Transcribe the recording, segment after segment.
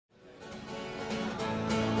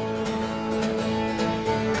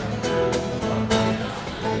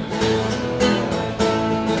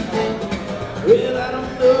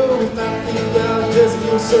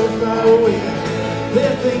so far away. There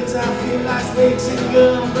are things I feel like snakes and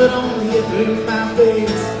gum, but only hit through my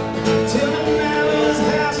face. Tell me now, is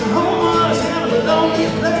house and home or is heaven a lonely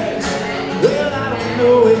place? Well, I don't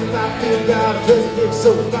know if I feel God because He lives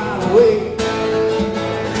so far away.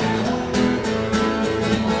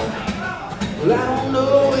 Well, I don't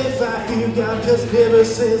know if I feel God because He never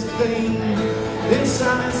says a thing. Then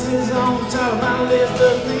silence is on top of my list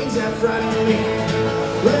of things that frighten me.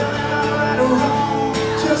 Well, I'm right or wrong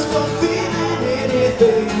just for feeling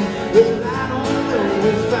anything. Well, I don't know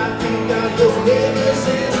if I feel God because He never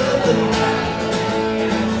says a thing.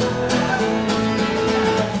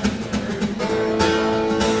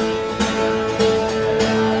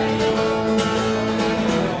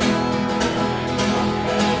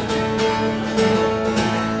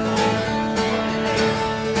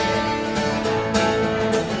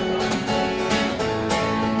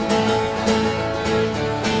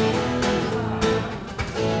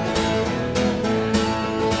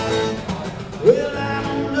 Well, I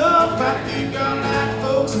don't know if I think I like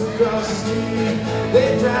folks across the street.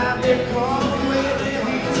 They drive their cars and wave their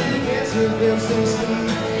hands and guess it lives so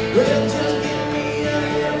sweet. Well, just give me a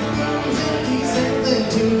little booze and a decent thing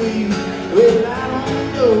to eat. Well, I don't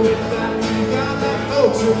know if I think I like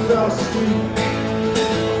folks across the street.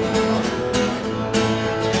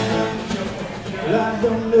 Well, I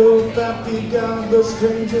don't know if I think God, but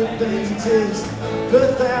stranger things exist. For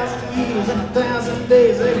 1,000 years and 1,000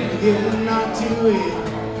 days, they've been getting not to it.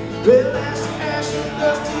 Well, ash to ash and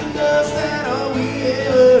dust to dust, that's all we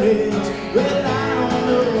ever is. Well, I don't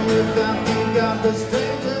know if I think God, but stranger